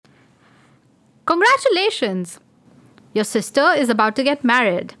Congratulations! Your sister is about to get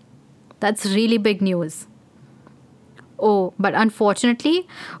married. That's really big news. Oh, but unfortunately,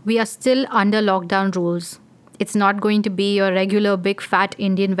 we are still under lockdown rules. It's not going to be your regular big fat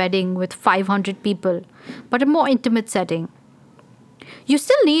Indian wedding with 500 people, but a more intimate setting. You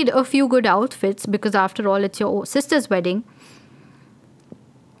still need a few good outfits because, after all, it's your sister's wedding.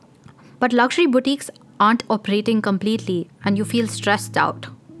 But luxury boutiques aren't operating completely and you feel stressed out.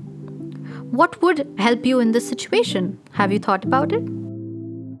 What would help you in this situation? Have you thought about it?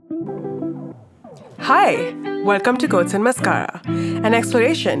 Hi, welcome to Goats and Mascara, an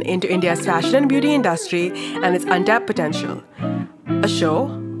exploration into India's fashion and beauty industry and its untapped potential. A show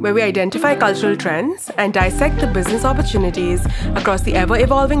where we identify cultural trends and dissect the business opportunities across the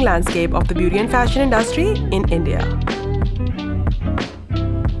ever-evolving landscape of the beauty and fashion industry in India.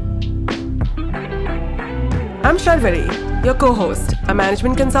 I'm Sharvari, your co-host, a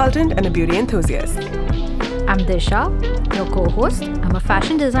management consultant and a beauty enthusiast. I'm Disha, your co-host. I'm a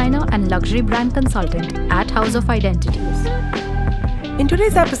fashion designer and luxury brand consultant at House of Identities. In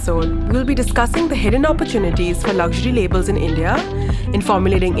today's episode, we will be discussing the hidden opportunities for luxury labels in India in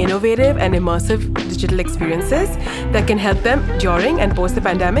formulating innovative and immersive digital experiences that can help them during and post the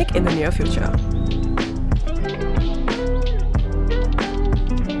pandemic in the near future.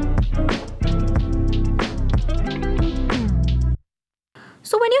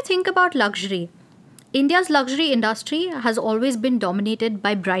 So when you think about luxury, India's luxury industry has always been dominated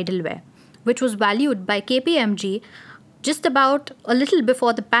by bridal wear, which was valued by KPMG just about a little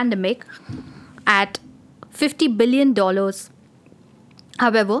before the pandemic at $50 billion.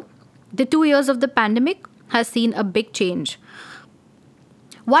 However, the 2 years of the pandemic has seen a big change.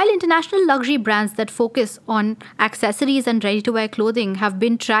 While international luxury brands that focus on accessories and ready-to-wear clothing have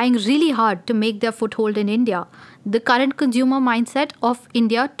been trying really hard to make their foothold in India, the current consumer mindset of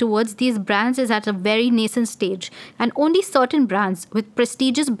India towards these brands is at a very nascent stage, and only certain brands with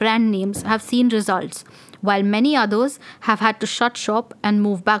prestigious brand names have seen results, while many others have had to shut shop and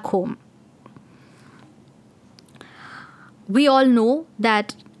move back home. We all know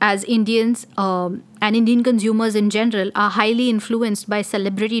that as Indians and Indian consumers in general are highly influenced by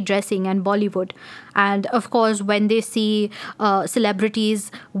celebrity dressing and Bollywood. And of course, when they see celebrities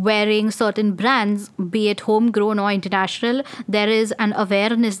wearing certain brands, be it homegrown or international, there is an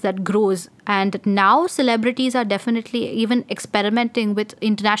awareness that grows. And now celebrities are definitely even experimenting with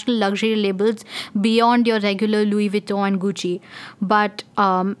international luxury labels beyond your regular Louis Vuitton and Gucci. But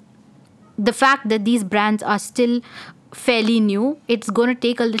the fact that these brands are still fairly new, it's going to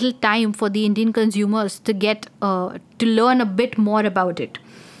take a little time for the Indian consumers to get to learn a bit more about it.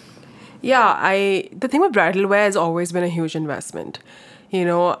 Yeah, the thing with bridal wear has always been a huge investment. You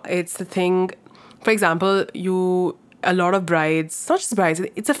know, it's the thing, for example, a lot of brides, not just brides,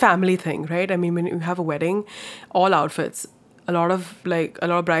 it's a family thing, right? I mean, when you have a wedding, all outfits, a lot of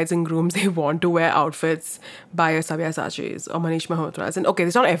brides and grooms, they want to wear outfits by Sabyasachi's or Manish Malhotra's. And okay,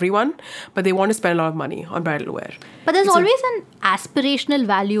 it's not everyone, but they want to spend a lot of money on bridal wear. But there's always an aspirational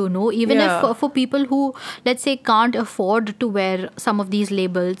value, no? Even if for people who, let's say, can't afford to wear some of these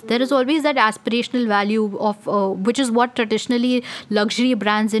labels, there is always that aspirational value of which is what traditionally luxury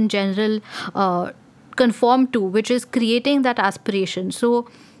brands in general conform to, which is creating that aspiration. So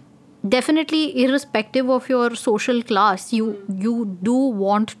definitely, irrespective of your social class, you do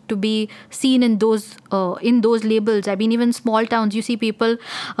want to be seen in those labels. I mean, even small towns, you see people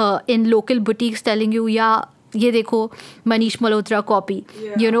in local boutiques telling you, yeah, ye dekho, Manish Malhotra copy,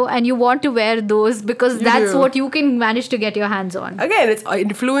 and you want to wear those because that's what you can manage to get your hands on. Again, it's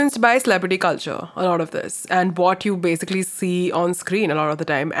influenced by celebrity culture, a lot of this, and what you basically see on screen a lot of the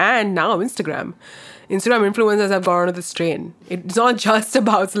time. And now Instagram influencers have gone on this train. It's not just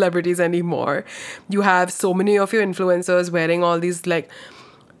about celebrities anymore. You have so many of your influencers wearing all these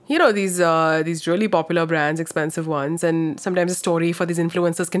these really popular brands, expensive ones, and sometimes the story for these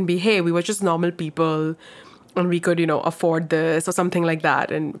influencers can be, hey, we were just normal people and we could, afford this or something like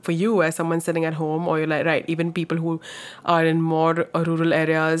that. And for you, as someone sitting at home, or you're like, right, even people who are in more rural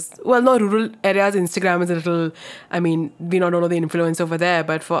areas, well, not rural areas, Instagram is a little, I mean, we don't know the influence over there,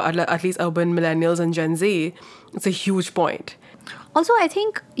 but for at least urban millennials and Gen Z, it's a huge point. Also, I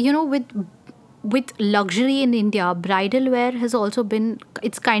think, with luxury in India, bridal wear has also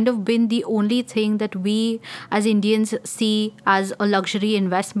it's kind of been the only thing that we as Indians see as a luxury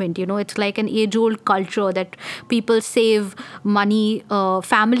investment. It's like an age-old culture that people save money,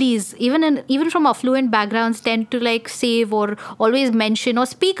 families, even from affluent backgrounds tend to like save or always mention or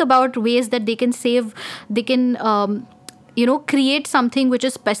speak about ways that they can save, they can create something which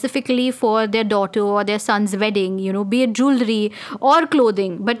is specifically for their daughter or their son's wedding, be it jewelry or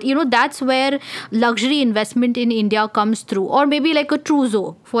clothing. But that's where luxury investment in India comes through. Or maybe like a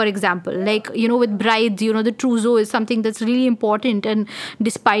trousseau, for example, like with brides, the trousseau is something that's really important, and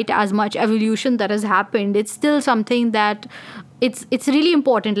despite as much evolution that has happened, it's still something that it's really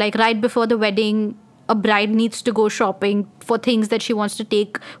important. Like right before the wedding, a bride needs to go shopping for things that she wants to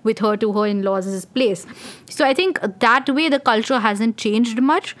take with her to her in-laws' place. So I think that way the culture hasn't changed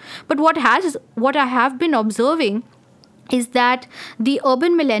much. But what I have been observing is that the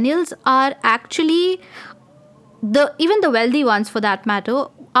urban millennials are actually, even the wealthy ones for that matter,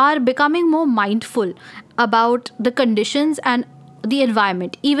 are becoming more mindful about the conditions and the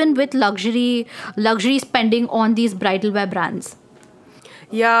environment, even with luxury spending on these bridal wear brands.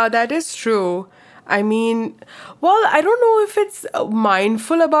 Yeah, that is true. I mean, well, I don't know if it's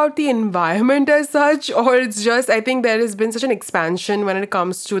mindful about the environment as such, or it's just, I think there has been such an expansion when it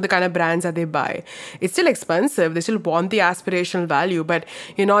comes to the kind of brands that they buy. It's still expensive. They still want the aspirational value, but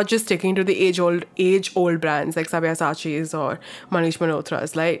you're not just sticking to the age-old brands like Sabyasachi's or Manish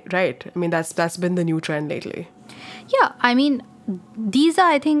Malhotra's, right? I mean, that's been the new trend lately. Yeah, I mean, these are,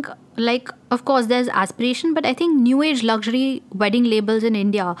 I think, like, of course, there's aspiration, but I think new age luxury wedding labels in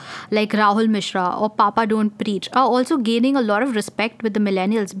India, like Rahul Mishra or Papa Don't Preach, are also gaining a lot of respect with the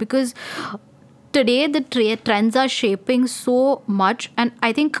millennials, because today the trends are shaping so much, and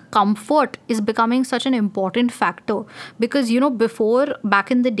I think comfort is becoming such an important factor. Because before,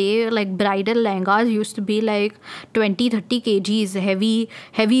 back in the day, like bridal lehengas used to be like 20-30 kgs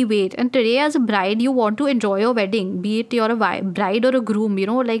heavy weight, and today as a bride you want to enjoy your wedding, be it you're a bride or a groom,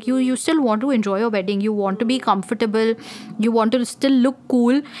 like you still want to enjoy your wedding, you want to be comfortable, you want to still look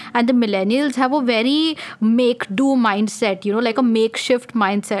cool. And the millennials have a very make do mindset, like a makeshift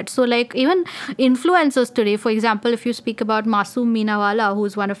mindset. So like even influencers today, for example, if you speak about Masoom Meenawala,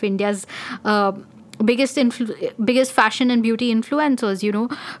 who's one of India's biggest fashion and beauty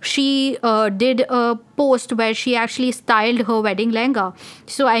influencers, she did a post where she actually styled her wedding lehenga.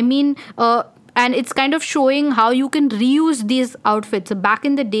 So I mean, and it's kind of showing how you can reuse these outfits. Back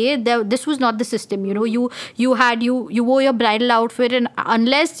in the day, this was not the system. You wore your bridal outfit, and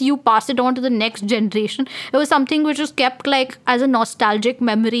unless you pass it on to the next generation, it was something which was kept like as a nostalgic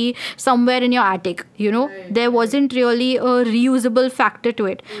memory somewhere in your attic. Right. There wasn't really a reusable factor to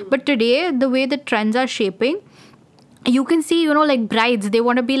it. But today, the way the trends are shaping, you can see, like brides, they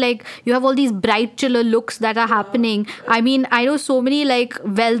want to be like, you have all these bright chiller looks that are happening. I mean, I know so many like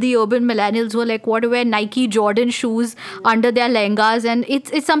wealthy urban millennials who are like, want to wear Nike Jordan shoes under their lehengas, and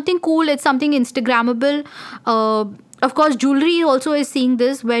it's something cool, it's something Instagrammable. Of course, jewelry also is seeing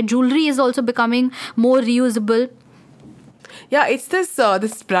this, where jewelry is also becoming more reusable. Yeah, it's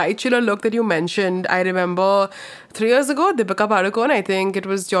this bright chiller look that you mentioned. I remember 3 years ago, Deepika Padukone, I think it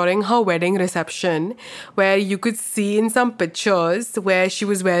was during her wedding reception, where you could see in some pictures where she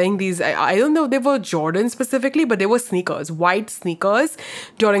was wearing these, I don't know if they were Jordan specifically, but they were sneakers, white sneakers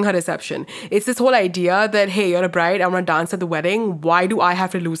during her reception. It's this whole idea that, hey, you're a bride, I'm going to dance at the wedding. Why do I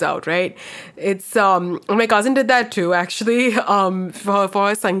have to lose out, right? It's, my cousin did that too, actually, for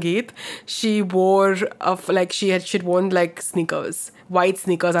her Sangeet. She wore, she'd worn like sneakers, white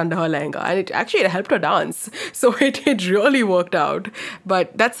sneakers under her lehenga, and it helped her dance. So it really worked out.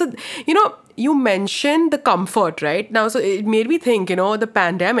 But you mentioned the comfort, right? Now, so it made me think, the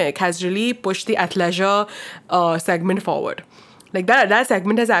pandemic has really pushed the athleisure segment forward. Like that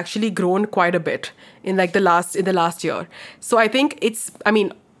segment has actually grown quite a bit in the last year. So I think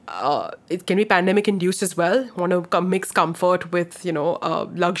it can be pandemic induced as well. Want to mix comfort with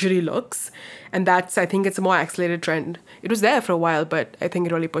luxury looks, and I think it's a more accelerated trend. It was there for a while, but I think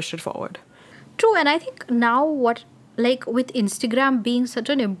it really pushed it forward. True, and I think now like with Instagram being such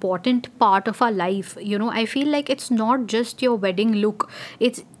an important part of our life, I feel like it's not just your wedding look.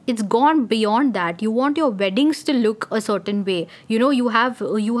 It's gone beyond that. You want your weddings to look a certain way. You have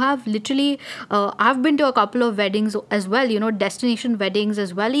literally. I've been to a couple of weddings as well. Destination weddings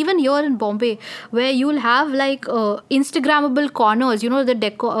as well. Even here in Bombay, where you'll have like Instagrammable corners.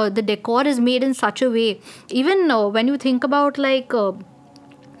 The decor is made in such a way. Even when you think about like.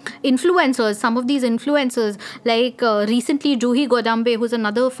 Influencers, some of these influencers, like recently Juhi Godambe, who's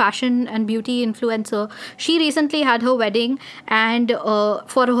another fashion and beauty influencer, she recently had her wedding, and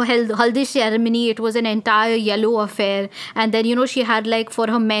for her haldi ceremony, it was an entire yellow affair. And then she had like for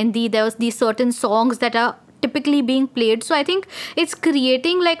her mehndi, there was these certain songs that are typically being played. So I think it's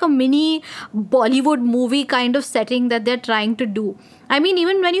creating like a mini Bollywood movie kind of setting that they're trying to do. I mean,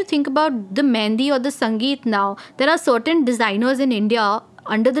 even when you think about the mehndi or the Sangeet now, there are certain designers in India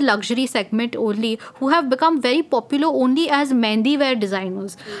under the luxury segment only, who have become very popular only as mehndi wear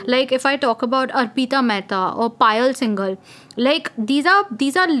designers. Like if I talk about Arpita Mehta or Payal Singhal, like these are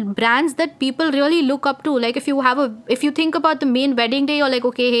brands that people really look up to. Like if you think about the main wedding day, you're like,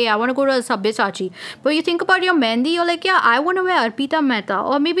 okay, hey, I want to go to a Sabyasachi. But you think about your mehndi, you're like, yeah, I want to wear Arpita Mehta.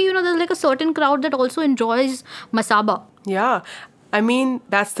 Or maybe, there's like a certain crowd that also enjoys Masaba. Yeah. I mean,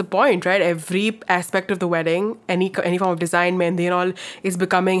 that's the point, right? Every aspect of the wedding, any form of design, mehndi and all,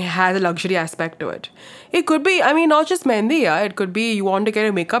 has a luxury aspect to it. It could be, I mean, not just mehndi, yeah. It could be you want to get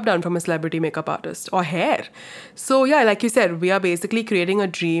your makeup done from a celebrity makeup artist or hair. So yeah, like you said, we are basically creating a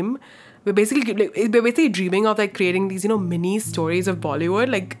dream. We're basically dreaming of like creating these, mini stories of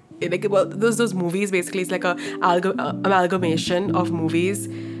Bollywood, well, those movies. Basically, it's like a amalgamation of movies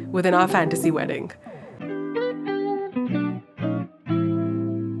within our fantasy wedding.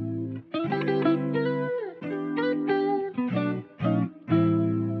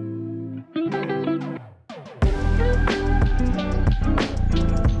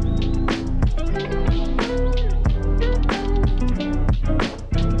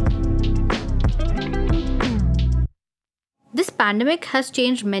 This pandemic has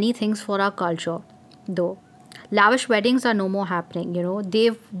changed many things for our culture, though. Lavish weddings are no more happening.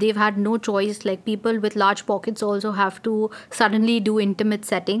 They've had no choice. Like people with large pockets also have to suddenly do intimate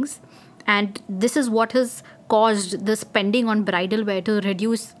settings, and this is what has caused the spending on bridal wear to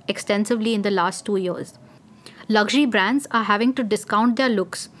reduce extensively in the last 2 years. Luxury brands are having to discount their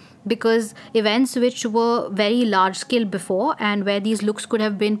looks because events which were very large scale before and where these looks could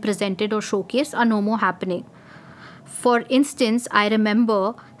have been presented or showcased are no more happening. For instance, I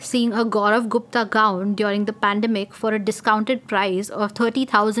remember seeing a Gaurav Gupta gown during the pandemic for a discounted price of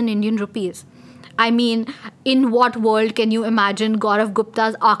 30,000 Indian rupees. I mean, in what world can you imagine Gaurav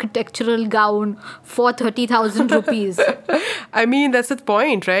Gupta's architectural gown for 30,000 rupees? I mean, that's the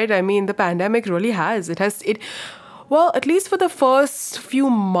point, right? I mean, the pandemic really has. Well, at least for the first few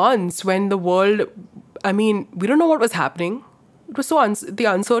months when the world, I mean, we don't know what was happening. It was the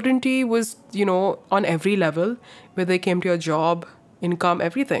uncertainty was, on every level, whether it came to your job, income,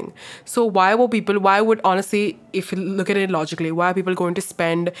 everything. So why would, honestly, if you look at it logically, why are people going to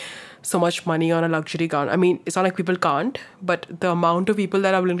spend so much money on a luxury gown? I mean, it's not like people can't, but the amount of people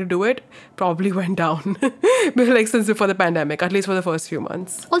that are willing to do it probably went down like since before the pandemic, at least for the first few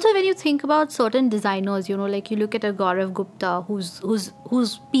months. Also, when you think about certain designers, like you look at a Gaurav Gupta,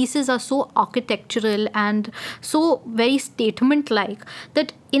 whose pieces are so architectural and so very statement-like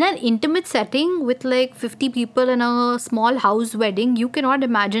that in an intimate setting with like 50 people in a small house wedding, you cannot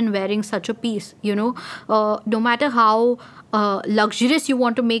imagine wearing such a piece. No matter how luxurious you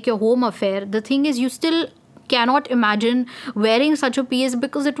want to make your home affair, the thing is you still cannot imagine wearing such a piece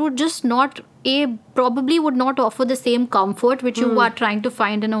because it would just not probably would not offer the same comfort which you are trying to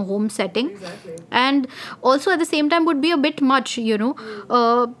find in a home setting. Exactly. And also at the same time would be a bit much.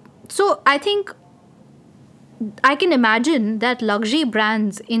 So I think I can imagine that luxury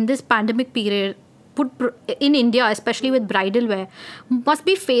brands in this pandemic period in India, especially with bridal wear, must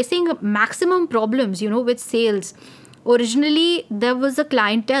be facing maximum problems, with sales. Originally, there was a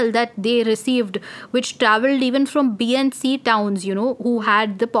clientele that they received which traveled even from B and C towns, who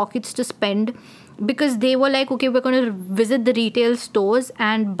had the pockets to spend because they were like, okay, we're going to visit the retail stores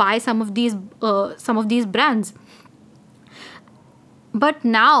and buy some of these brands. But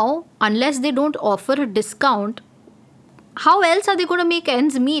now, unless they don't offer a discount, how else are they going to make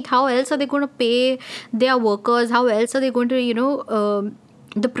ends meet? How else are they going to pay their workers? How else are they going to,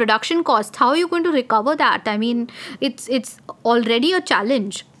 the production cost? How are you going to recover that? I mean, it's already a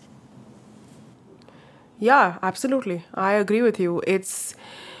challenge. Yeah, absolutely. I agree with you.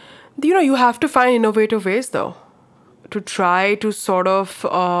 You have to find innovative ways though to try to sort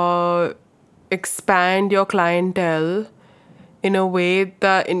of expand your clientele in a way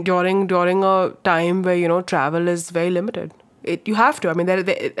that during a time where travel is very limited. You have to. I mean,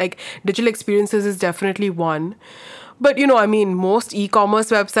 like digital experiences is definitely one, but I mean, most e-commerce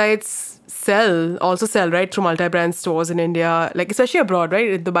websites also sell right through multi-brand stores in India, like especially abroad, right,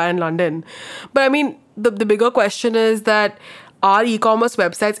 in Dubai and London. But I mean, the bigger question is that are e-commerce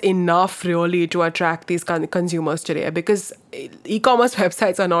websites enough really to attract these consumers today? Because e-commerce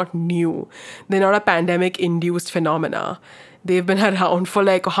websites are not new. They're not a pandemic-induced phenomena. They've been around for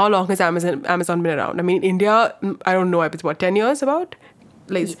like, how long has Amazon been around? I mean, India, I don't know, it's what, 10 years about?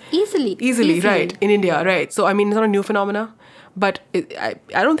 Like, Easily, right. In India, right. So, I mean, it's not a new phenomena. But I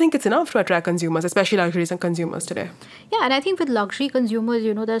don't think it's enough to attract consumers, especially luxury consumers today. Yeah, and I think with luxury consumers,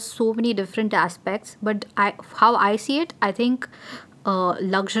 there's so many different aspects. But how I see it, I think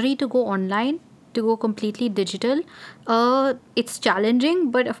luxury to go online to go completely digital. It's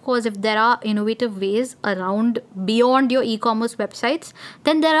challenging, but of course, if there are innovative ways around beyond your e-commerce websites,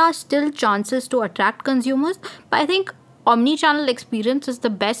 then there are still chances to attract consumers. But I think omni-channel experience is the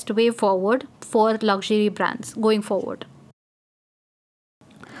best way forward for luxury brands going forward.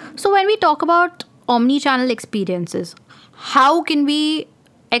 So when we talk about omni-channel experiences, how can we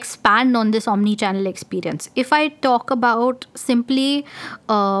expand on this omni-channel experience? If I talk about simply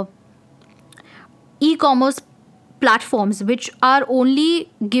uh, e-commerce platforms which are only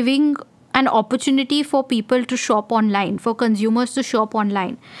giving an opportunity for people to shop online, for consumers to shop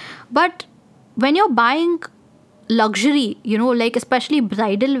online. But when you're buying luxury, like especially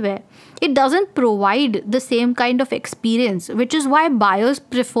bridal wear, it doesn't provide the same kind of experience, which is why buyers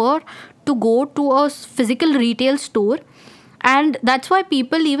prefer to go to a physical retail store. And that's why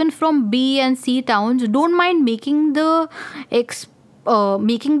people even from B and C towns don't mind making the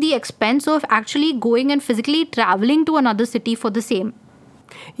expense of actually going and physically traveling to another city for the same.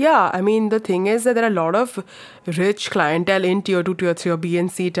 Yeah, I mean, the thing is that there are a lot of rich clientele in tier 2, tier 3, or B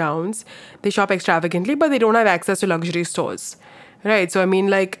and C towns. They shop extravagantly, but they don't have access to luxury stores. Right? So, I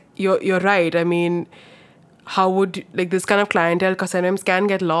mean, like, you're right. I mean, how would, like, this kind of clientele sometimes can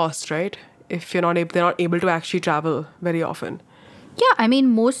get lost, right? If they're not able to actually travel very often. Yeah, I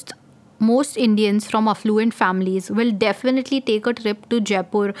mean, most Indians from affluent families will definitely take a trip to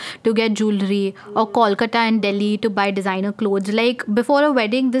Jaipur to get jewelry, or Kolkata and Delhi to buy designer clothes. Like before a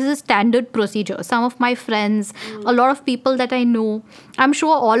wedding, this is standard procedure. Some of my friends, a lot of people that I know, I'm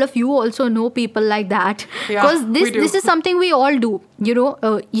sure all of you also know people like that. Yeah, Because we do. this is something we all do.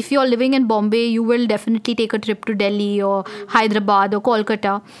 If you're living in Bombay, you will definitely take a trip to Delhi or Hyderabad or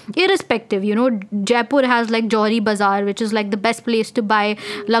Kolkata. Irrespective, Jaipur has like Johari Bazaar, which is like the best place to buy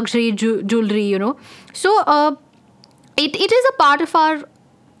luxury jewelry. So it is a part of our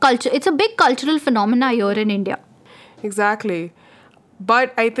culture. It's a big cultural phenomena here in India. Exactly.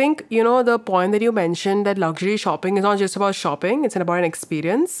 But I think, the point that you mentioned, that luxury shopping is not just about shopping, it's about an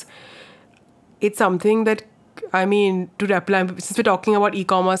experience. It's something that, I mean, to replicate, since we're talking about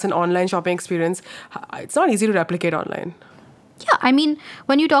e-commerce and online shopping experience, it's not easy to replicate online. Yeah, I mean,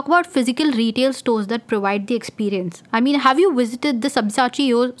 when you talk about physical retail stores that provide the experience, I mean, have you visited the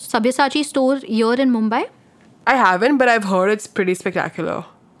Sabyasachi store here in Mumbai? I haven't, but I've heard it's pretty spectacular.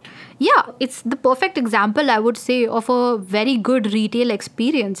 Yeah, it's the perfect example, I would say, of a very good retail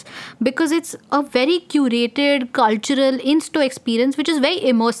experience, because it's a very curated cultural in-store experience which is very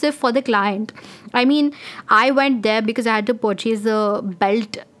immersive for the client. I mean, I went there because I had to purchase a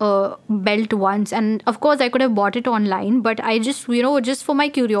belt once, and of course I could have bought it online, but I just, just for my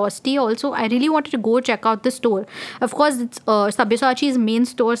curiosity also, I really wanted to go check out the store. Of course, Sabyasachi's main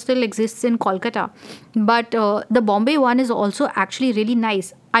store still exists in Kolkata, but the Bombay one is also actually really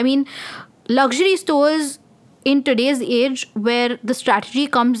nice. I mean, luxury stores in today's age, where the strategy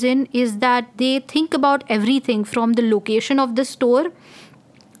comes in is that they think about everything from the location of the store.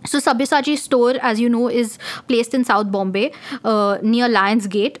 So Sabyasachi store, as you know, is placed in South Bombay, near Lions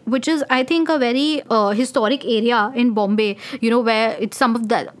Gate, which is, I think, a very historic area in Bombay. Where it's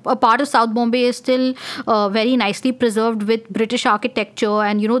a part of South Bombay is still very nicely preserved with British architecture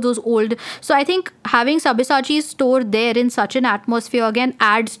and those old. So I think having Sabyasachi's store there in such an atmosphere again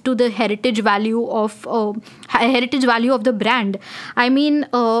adds to the heritage value of the brand. I mean,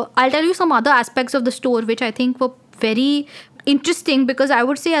 I'll tell you some other aspects of the store which I think were very interesting, because I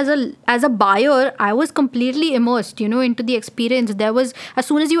would say as a buyer, I was completely immersed into the experience. There was, as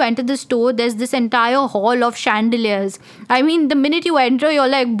soon as you enter the store, there's this entire hall of chandeliers. I mean, the minute you enter, you're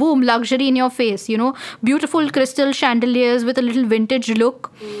like, boom, luxury in your face. Beautiful crystal chandeliers with a little vintage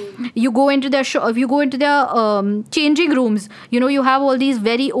look. You go into their changing rooms. You have all these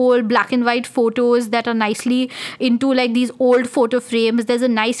very old black and white photos that are nicely into like these old photo frames. There's a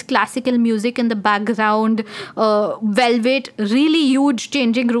nice classical music in the background. Velvet, really huge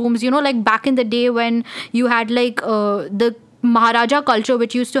changing rooms. Like back in the day when you had like the Maharaja culture,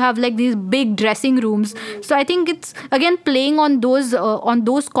 which used to have like these big dressing rooms. So I think it's again playing on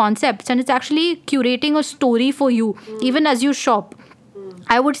those concepts, and it's actually curating a story for you even as you shop.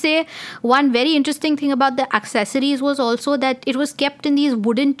 I would say one very interesting thing about the accessories was also that it was kept in these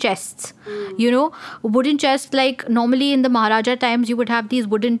wooden chests. Wooden chests, like normally in the Maharaja times, you would have these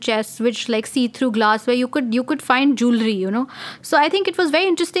wooden chests which like see-through glass where you could find jewelry. So I think it was very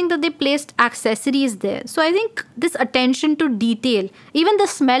interesting that they placed accessories there. So I think this attention to detail, even the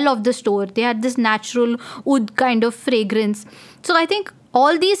smell of the store, they had this natural oud kind of fragrance. So I think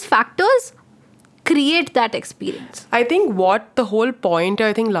all these factors create that experience. I think what the whole point,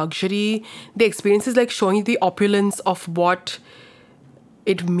 I think luxury, the experience is like showing the opulence of what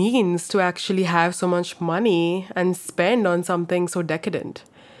it means to actually have so much money and spend on something so decadent,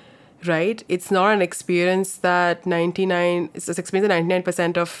 right? It's not an experience that 99, it's an experience that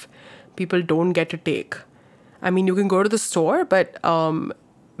 99% of people don't get to take. I mean, you can go to the store, but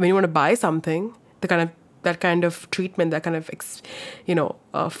when you want to buy something, that kind of treatment, that kind of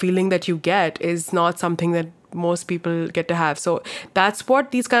feeling that you get is not something that most people get to have. So that's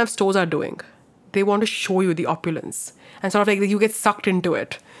what these kind of stores are doing. They want to show you the opulence and sort of like you get sucked into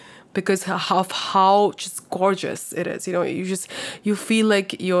it because of how just gorgeous it is. You feel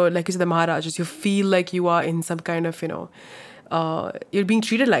like you're, like you said, the Maharajas. You feel like you are in some kind of, you're being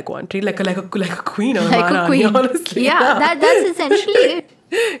treated like one, treated like a queen or a Like a Maharani, queen. honestly. Yeah, that's essentially it.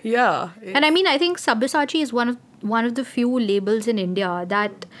 Yeah. And I mean, I think Sabyasachi is one of the few labels in India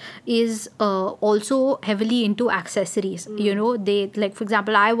that is also heavily into accessories. They, like, for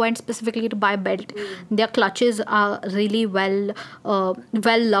example, I went specifically to buy a belt. Their clutches are really well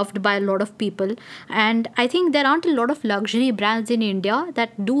loved by a lot of people, and I think there aren't a lot of luxury brands in India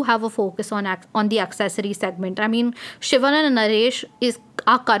that do have a focus on the accessory segment. I mean, Shivan and Naresh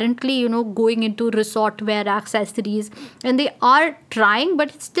are currently going into resort wear accessories, and they are trying,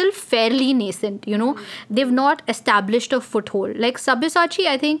 but it's still fairly nascent. They've not established a foothold. Like Sabyasachi,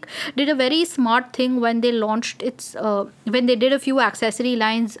 I think, did a very smart thing when they launched when they did a few accessory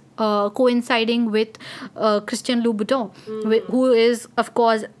lines coinciding with Christian Louboutin, who is, of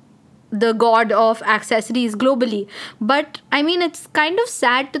course, the god of accessories globally. But I mean, it's kind of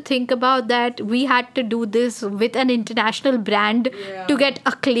sad to think about that we had to do this with an international brand to get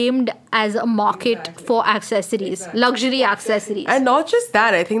acclaimed as a market for accessories, luxury accessories. And not just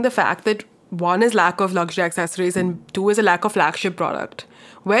that, I think the fact that one is lack of luxury accessories and two is a lack of flagship product.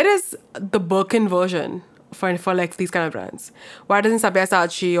 Where is the Birkin version for like these kind of brands? Why doesn't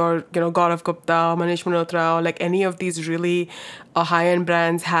Sabyasachi or Gaurav Gupta or Manish Malhotra or like any of these really high-end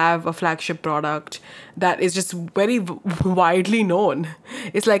brands have a flagship product that is just very widely known?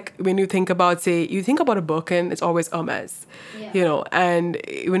 It's like when you think about, say, you think about a Birkin, it's always Hermes, and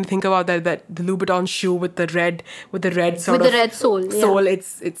when you think about that the Louboutin shoe with the red sort With of the red sole,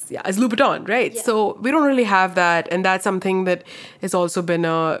 it's Louboutin, right? Yeah. So we don't really have that, and that's something that has also been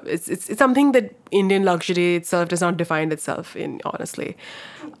it's something that Indian luxury itself does not define itself in, honestly.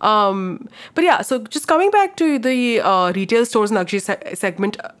 But yeah, so just coming back to the retail stores and luxury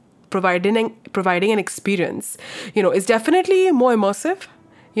segment, providing an experience, is definitely more immersive.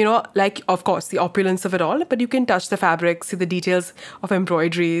 Like, of course, the opulence of it all, but you can touch the fabrics, see the details of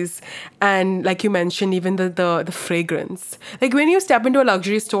embroideries, and like you mentioned, even the fragrance. Like when you step into a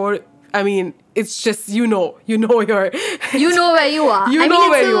luxury store, I mean, it's just you're you know where you are. You know where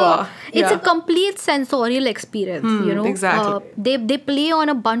you are. It's Yeah. a complete sensorial experience. exactly. They play on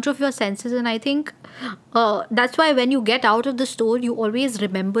a bunch of your senses, and I think that's why when you get out of the store, you always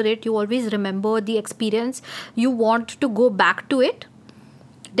remember it. You always remember the experience. You want to go back to it.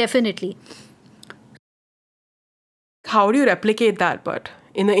 Definitely. How do you replicate that, but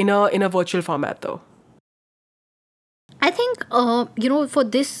in a virtual format though? I think for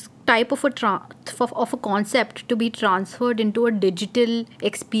this type of of a concept to be transferred into a digital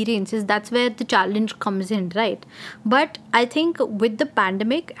experiences, that's where the challenge comes in, right? But I think with the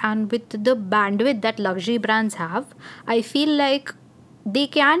pandemic and with the bandwidth that luxury brands have, I feel like they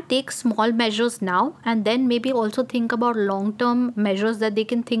can take small measures now and then maybe also think about long term measures that they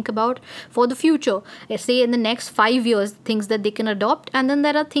can think about for the future. Say in the next 5 years, things that they can adopt, and then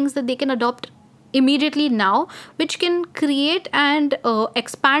there are things that they can adopt immediately now, which can create and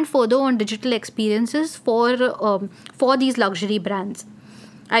expand further on digital experiences for these luxury brands.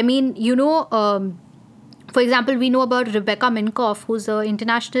 I mean, for example, we know about Rebecca Minkoff, who's an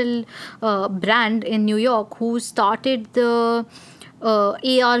international brand in New York, who started the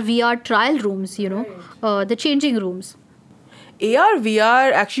AR VR trial rooms, the changing rooms. AR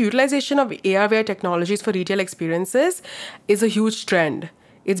VR, actually, utilization of AR VR technologies for retail experiences is a huge trend.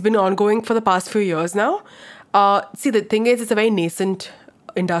 It's been ongoing for the past few years now. See, the thing is, it's a very nascent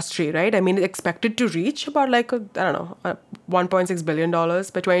industry, right? I mean, it's expected to reach about $1.6 billion by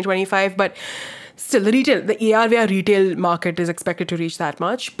 2025, but still, the AR VR retail market is expected to reach that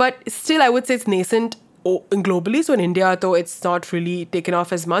much. But still, I would say it's nascent globally. So in India, though, it's not really taken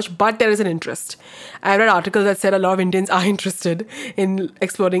off as much, but there is an interest. I read articles that said a lot of Indians are interested in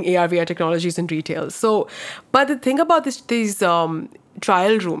exploring AR VR technologies in retail. So, but the thing about these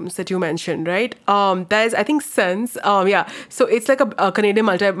trial rooms that you mentioned, right? There's, I think, Sense. Yeah. So it's like a Canadian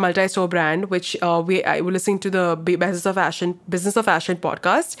multi-store brand, which I was listening to the Business of Fashion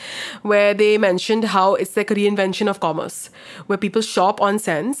podcast, where they mentioned how it's like a reinvention of commerce, where people shop on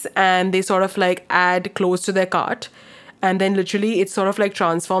Sense and they sort of like add clothes to their cart. And then literally it sort of like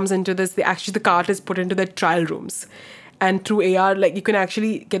transforms into this. The cart is put into the trial rooms. And through AR, like you can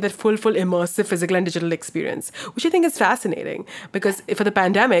actually get that full immersive physical and digital experience, which I think is fascinating because for the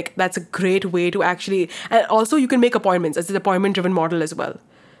pandemic, that's a great way to actually, and also you can make appointments. It's an appointment-driven model as well.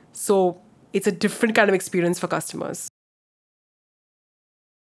 So it's a different kind of experience for customers.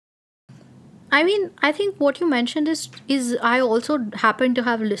 I mean, I think what you mentioned is I also happened to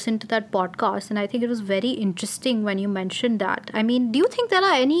have listened to that podcast, and I think it was very interesting when you mentioned that. I mean, do you think there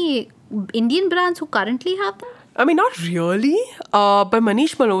are any Indian brands who currently have that? I mean, not really. But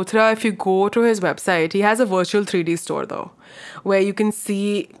Manish Malhotra, if you go to his website, he has a virtual 3D store though, where you can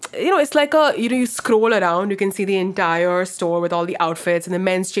see, it's like you scroll around, you can see the entire store with all the outfits and the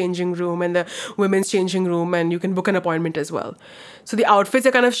men's changing room and the women's changing room, and you can book an appointment as well. So the outfits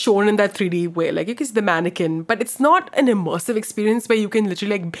are kind of shown in that 3D way, like you can see the mannequin, but it's not an immersive experience where you can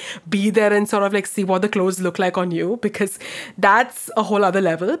literally like be there and sort of like see what the clothes look like on you, because that's a whole other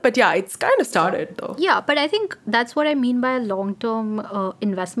level. But yeah, it's kind of started though. Yeah, but I think that's what I mean by a long-term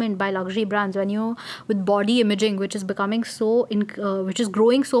investment by luxury brands. When you with body imaging, which is becoming which is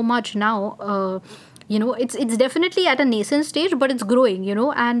growing so much now. It's definitely at a nascent stage, but it's growing.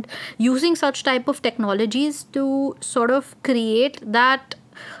 And using such type of technologies to sort of create a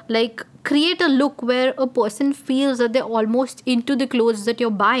look where a person feels that they're almost into the clothes that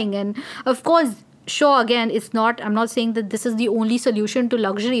you're buying. And of course, sure, again, I'm not saying that this is the only solution to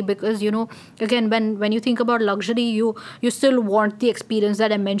luxury, because again, when you think about luxury, you still want the experience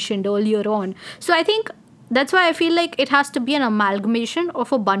that I mentioned earlier on. So I think that's why I feel like it has to be an amalgamation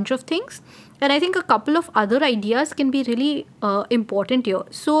of a bunch of things. And I think a couple of other ideas can be really important here.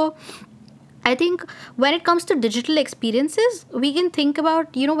 So I think when it comes to digital experiences, we can think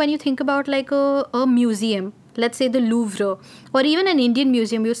about, when you think about like a museum, let's say the Louvre, or even an Indian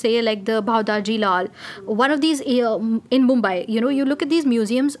museum, you say like the Bhaudaji Lal, one of these in Mumbai, you look at these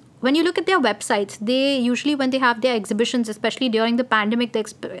museums. When you look at their websites, they usually, when they have their exhibitions, especially during the pandemic,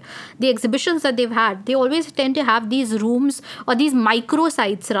 the exhibitions that they've had, they always tend to have these rooms or these micro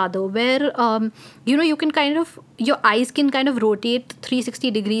sites rather, where, you can your eyes can kind of rotate 360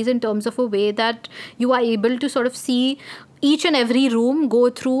 degrees in terms of a way that you are able to sort of see each and every room, go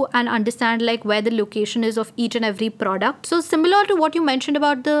through and understand like where the location is of each and every product. So similar to what you mentioned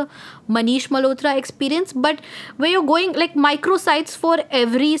about the Manish Malhotra experience, but where you're going like micro sites for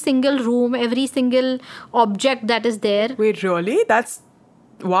every single room, every single object that is there. Wait, really? That's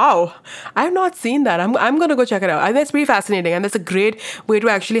wow. I've not seen that. I'm going to go check it out. I think that's pretty fascinating, and that's a great way to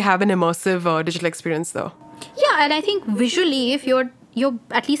actually have an immersive digital experience though. Yeah, and I think visually, if you're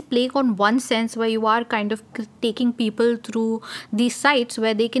at least playing on one sense where you are kind of taking people through these sites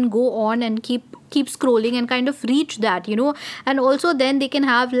where they can go on and keep scrolling and kind of reach that, and also then they can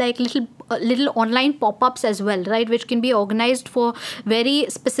have like little online pop-ups as well, right, which can be organized for very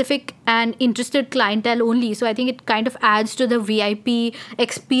specific and interested clientele only. So I think it kind of adds to the VIP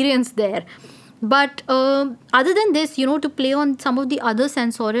experience there. But other than this, to play on some of the other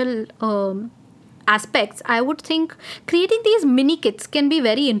sensorial aspects, I would think creating these mini kits can be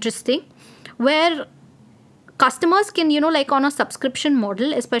very interesting, where customers can, like on a subscription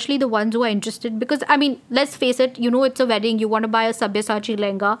model, especially the ones who are interested, because I mean, let's face it, it's a wedding, you want to buy a Sabyasachi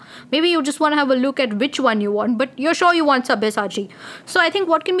lehenga, maybe you just want to have a look at which one you want, but you're sure you want Sabyasachi. So I think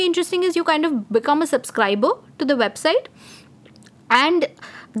what can be interesting is you kind of become a subscriber to the website, and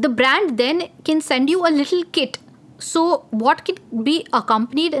the brand then can send you a little kit. So what can be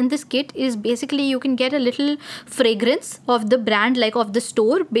accompanied in this kit is basically you can get a little fragrance of the brand, like of the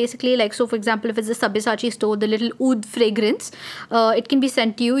store. Basically, like, so for example, if it's a Sabyasachi store, the little oud fragrance, it can be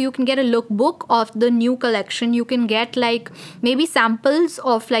sent to you. You can get a lookbook of the new collection. You can get like maybe samples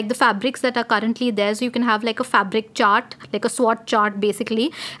of like the fabrics that are currently there. So you can have like a fabric chart, like a SWOT chart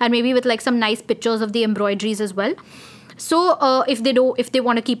basically, and maybe with like some nice pictures of the embroideries as well. So if they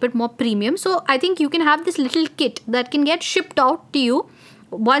want to keep it more premium, so I think you can have this little kit that can get shipped out to you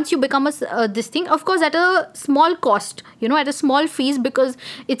once you become this thing, of course at a small cost, at a small fees, because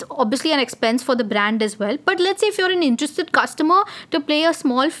it's obviously an expense for the brand as well. But let's say if you're an interested customer, to pay a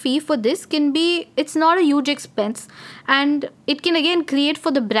small fee for this it's not a huge expense, and it can again create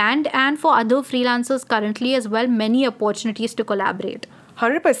for the brand and for other freelancers currently as well many opportunities to collaborate.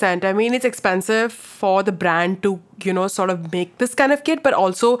 100%. I mean, it's expensive for the brand to, sort of make this kind of kit, but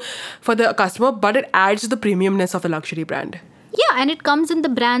also for the customer, but it adds to the premiumness of the luxury brand. Yeah, and it comes in the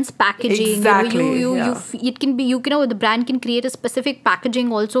brand's packaging. Exactly. It can be, the brand can create a specific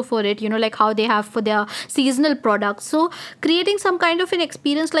packaging also for it, like how they have for their seasonal products. So creating some kind of an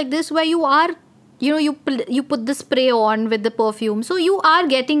experience like this where you are, you put the spray on with the perfume. So you are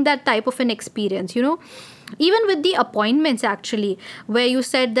getting that type of an experience, even with the appointments, actually, where you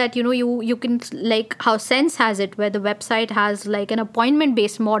said that, you can, like how Sense has it, where the website has like an appointment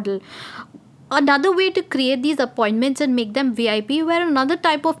based model. Another way to create these appointments and make them VIP, where another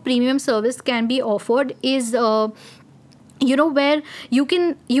type of premium service can be offered, is where you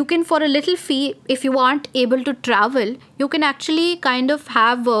can for a little fee, if you aren't able to travel, you can actually kind of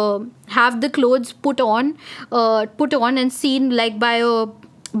have the clothes put on and seen, like by a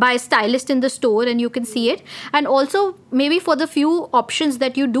stylist in the store, and you can see it. And also, maybe for the few options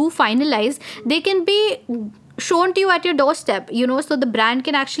that you do finalize, they can be shown to you at your doorstep, so the brand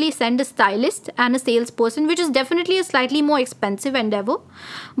can actually send a stylist and a salesperson, which is definitely a slightly more expensive endeavor,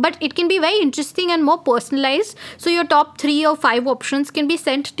 but it can be very interesting and more personalized. So your top 3 or 5 options can be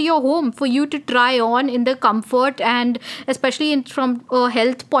sent to your home for you to try on in the comfort, and especially from a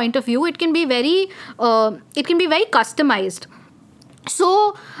health point of view, it can be very customized.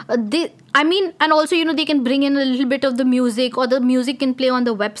 So and also, they can bring in a little bit of the music, or the music can play on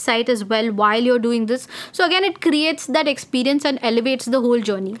the website as well while you're doing this. So again, it creates that experience and elevates the whole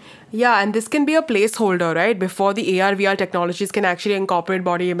journey. Yeah, and this can be a placeholder, right? Before the AR, VR technologies can actually incorporate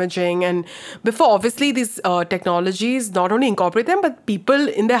body imaging. And before, obviously, these technologies not only incorporate them, but people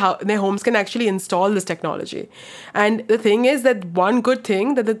in their homes can actually install this technology. And the thing is that one good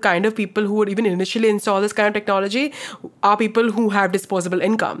thing, that the kind of people who would even initially install this kind of technology are people who have disposable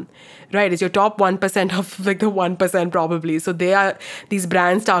income, right? It's your top 1% of like the 1% probably. So these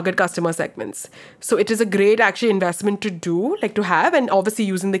brands target customer segments. So it is a great actually investment to do, like to have, and obviously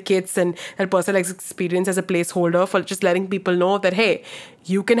using the kits and that personalized experience as a placeholder for just letting people know that, hey,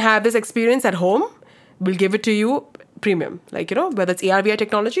 you can have this experience at home. We'll give it to you premium, like, whether it's AR, VR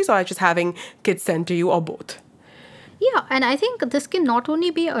technologies or just having kits sent to you or both. Yeah, and I think this can not only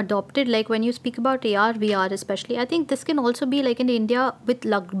be adopted, like when you speak about AR, VR especially, I think this can also be like in India with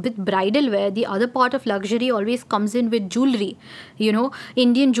bridal wear. The other part of luxury always comes in with jewelry,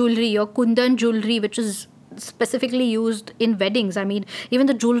 Indian jewelry or Kundan jewelry, which is specifically used in weddings. I mean, even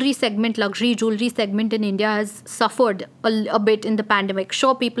the jewelry segment, luxury jewelry segment in India has suffered a bit in the pandemic.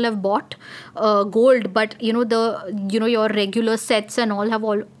 Sure, people have bought gold, but your regular sets and all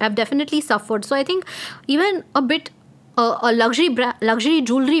have definitely suffered. So I think even a bit luxury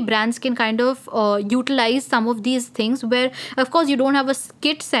jewelry brands can kind of utilize some of these things, where of course you don't have a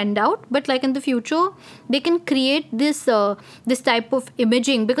kit send out, but like in the future they can create this type of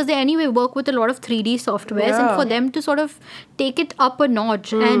imaging, because they anyway work with a lot of 3D softwares. And for them to sort of take it up a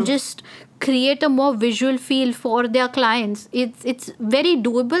notch and just create a more visual feel for their clients, it's very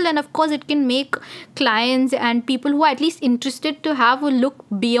doable. And of course it can make clients and people who are at least interested to have a look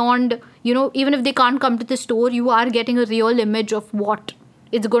beyond, even if they can't come to the store, you are getting a real image of what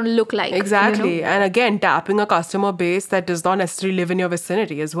it's going to look like. Exactly. And again, tapping a customer base that does not necessarily live in your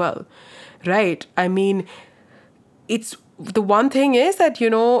vicinity as well, right? I mean, it's the one thing is that,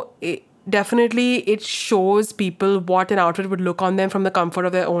 definitely it shows people what an outfit would look on them from the comfort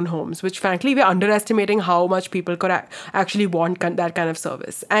of their own homes, which frankly we're underestimating how much people could actually want that kind of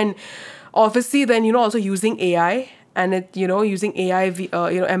service. And obviously then, also using AI and using AI,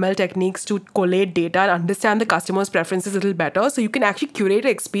 ML techniques to collate data and understand the customer's preferences a little better, so you can actually curate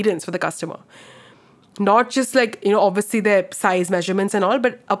an experience for the customer. Not just like, obviously their size measurements and all,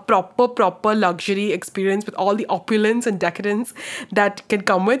 but a proper luxury experience with all the opulence and decadence that can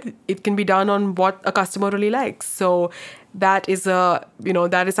come with it, can be done on what a customer really likes. So that is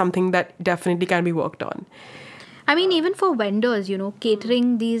something that definitely can be worked on. I mean, even for vendors,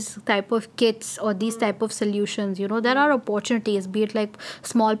 catering these type of kits or these type of solutions, there are opportunities, be it like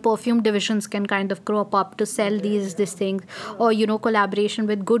small perfume divisions can kind of crop up to sell these things, or, collaboration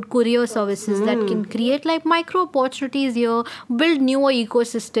with good courier services that can create like micro opportunities here, build newer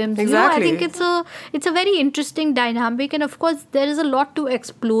ecosystems. Exactly. I think it's a very interesting dynamic, and of course there is a lot to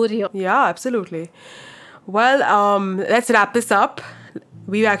explore here. Yeah, absolutely. Well, let's wrap this up.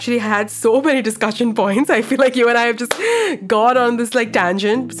 We've actually had so many discussion points. I feel like you and I have just gone on this like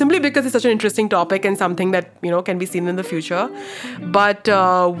tangent simply because it's such an interesting topic and something that, can be seen in the future. But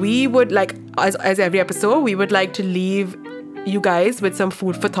we would like, as every episode, we would like to leave you guys with some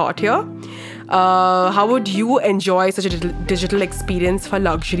food for thought here. How would you enjoy such a digital experience for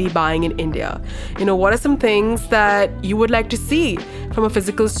luxury buying in India? What are some things that you would like to see from a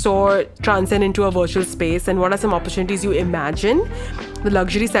physical store transcend into a virtual space? And what are some opportunities you imagine the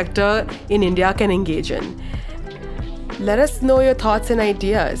luxury sector in India can engage in? Let us know your thoughts and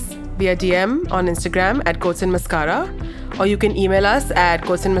ideas via DM on Instagram at Coats and Mascara, or you can email us at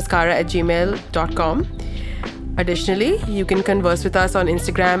coatsandmascara@gmail.com. Additionally, you can converse with us on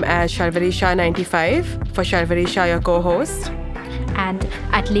Instagram as Sharvarisha95 for Sharvarisha, your co-host. And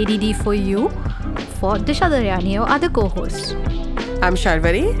at Lady D for you, for Disha Daryani, your other co-host. I'm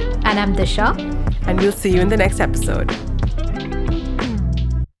Sharvari. And I'm Disha. And we'll see you in the next episode.